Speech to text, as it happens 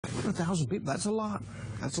100,000 people, that's a lot.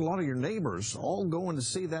 That's a lot of your neighbors all going to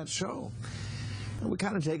see that show. And we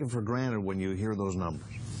kind of take it for granted when you hear those numbers.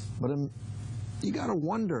 But you got to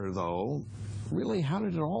wonder, though, really, how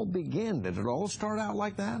did it all begin? Did it all start out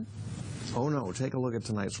like that? Oh, no. Take a look at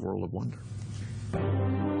tonight's World of Wonder.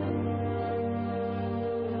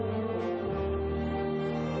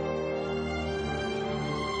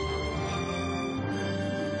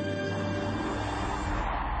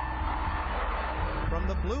 From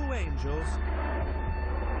the Blue Angels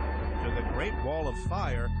to the Great Wall of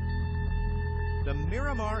Fire, the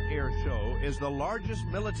Miramar Air Show is the largest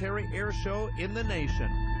military air show in the nation.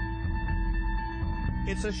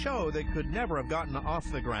 It's a show that could never have gotten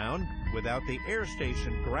off the ground without the air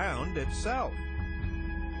station ground itself.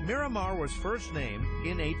 Miramar was first named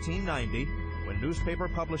in 1890 when newspaper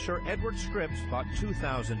publisher Edward Scripps bought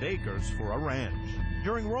 2,000 acres for a ranch.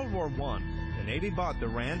 During World War I, the Navy bought the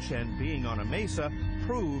ranch, and being on a mesa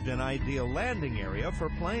proved an ideal landing area for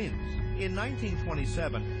planes. In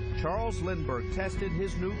 1927, Charles Lindbergh tested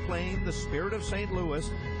his new plane, the Spirit of St. Louis,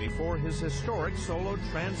 before his historic solo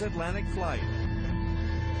transatlantic flight.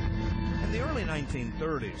 In the early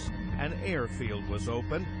 1930s, an airfield was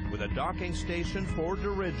opened with a docking station for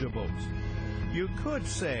dirigibles. You could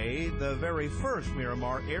say the very first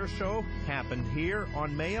Miramar Air Show happened here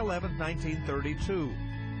on May 11, 1932,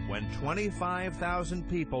 when 25,000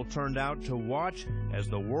 people turned out to watch as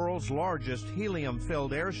the world's largest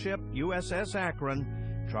helium-filled airship, USS Akron,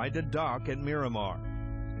 tried to dock at Miramar.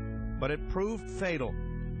 But it proved fatal.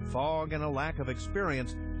 Fog and a lack of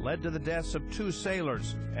experience led to the deaths of 2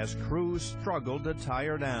 sailors as crews struggled to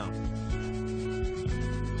tire down.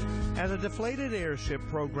 As a deflated airship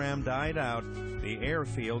program died out, the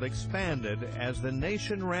airfield expanded as the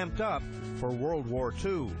nation ramped up for World War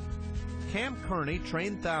II. Camp Kearney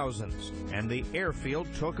trained thousands, and the airfield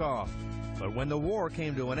took off. But when the war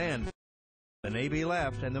came to an end, the Navy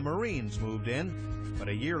left and the Marines moved in. But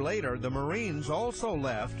a year later, the Marines also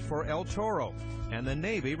left for El Toro, and the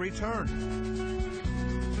Navy returned.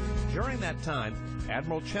 During that time,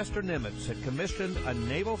 Admiral Chester Nimitz had commissioned a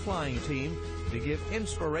naval flying team to give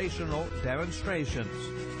inspirational demonstrations.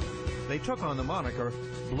 They took on the moniker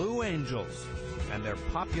Blue Angels, and their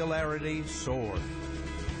popularity soared.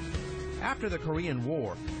 After the Korean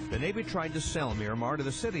War, the Navy tried to sell Miramar to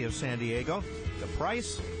the city of San Diego. The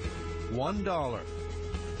price? $1.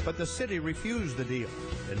 But the city refused the deal.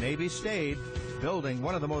 The Navy stayed, building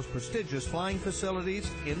one of the most prestigious flying facilities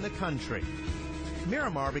in the country.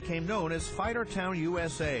 Miramar became known as Fighter Town,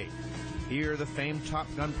 USA. Here, the famed Top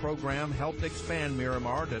Gun program helped expand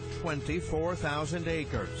Miramar to 24,000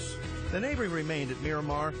 acres. The Navy remained at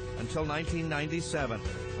Miramar until 1997,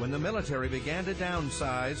 when the military began to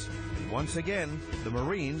downsize, and once again, the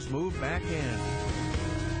Marines moved back in.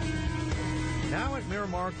 Now at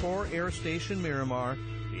Miramar Corps Air Station Miramar,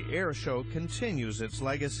 the air show continues its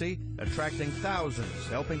legacy, attracting thousands,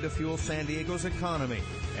 helping to fuel San Diego's economy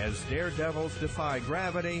as daredevils defy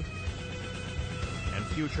gravity and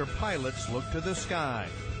future pilots look to the sky.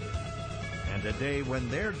 And a day when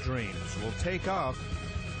their dreams will take off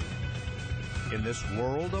in this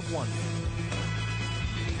world of wonder.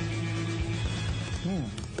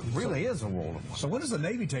 It really is a world of wonder. So when is the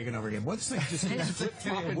Navy taking over again? What's things just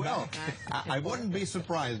flip-flopping Well, back? I wouldn't be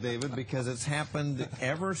surprised, David, because it's happened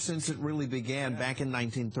ever since it really began back in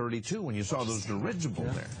 1932 when you saw those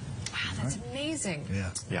dirigibles there. Wow, that's amazing.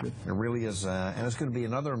 Yeah, it really is. And it's going to be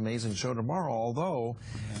another amazing show tomorrow, although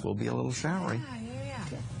we'll be a little showery. Yeah.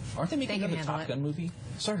 Aren't they making another Top Gun movie?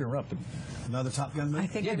 Sorry to interrupt, but Another Top Gun movie? I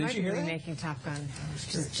think Yeah, they did might you hear be that? making Top Gun.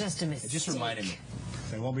 Just a mistake. it just reminded me.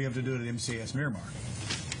 They won't be able to do it at MCAS Miramar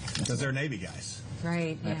because they're Navy guys.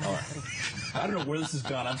 Right, yeah. All right. I don't know where this has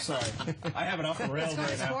gone. I'm sorry. I have it off the rails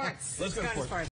right now. Sports. Let's go to sports.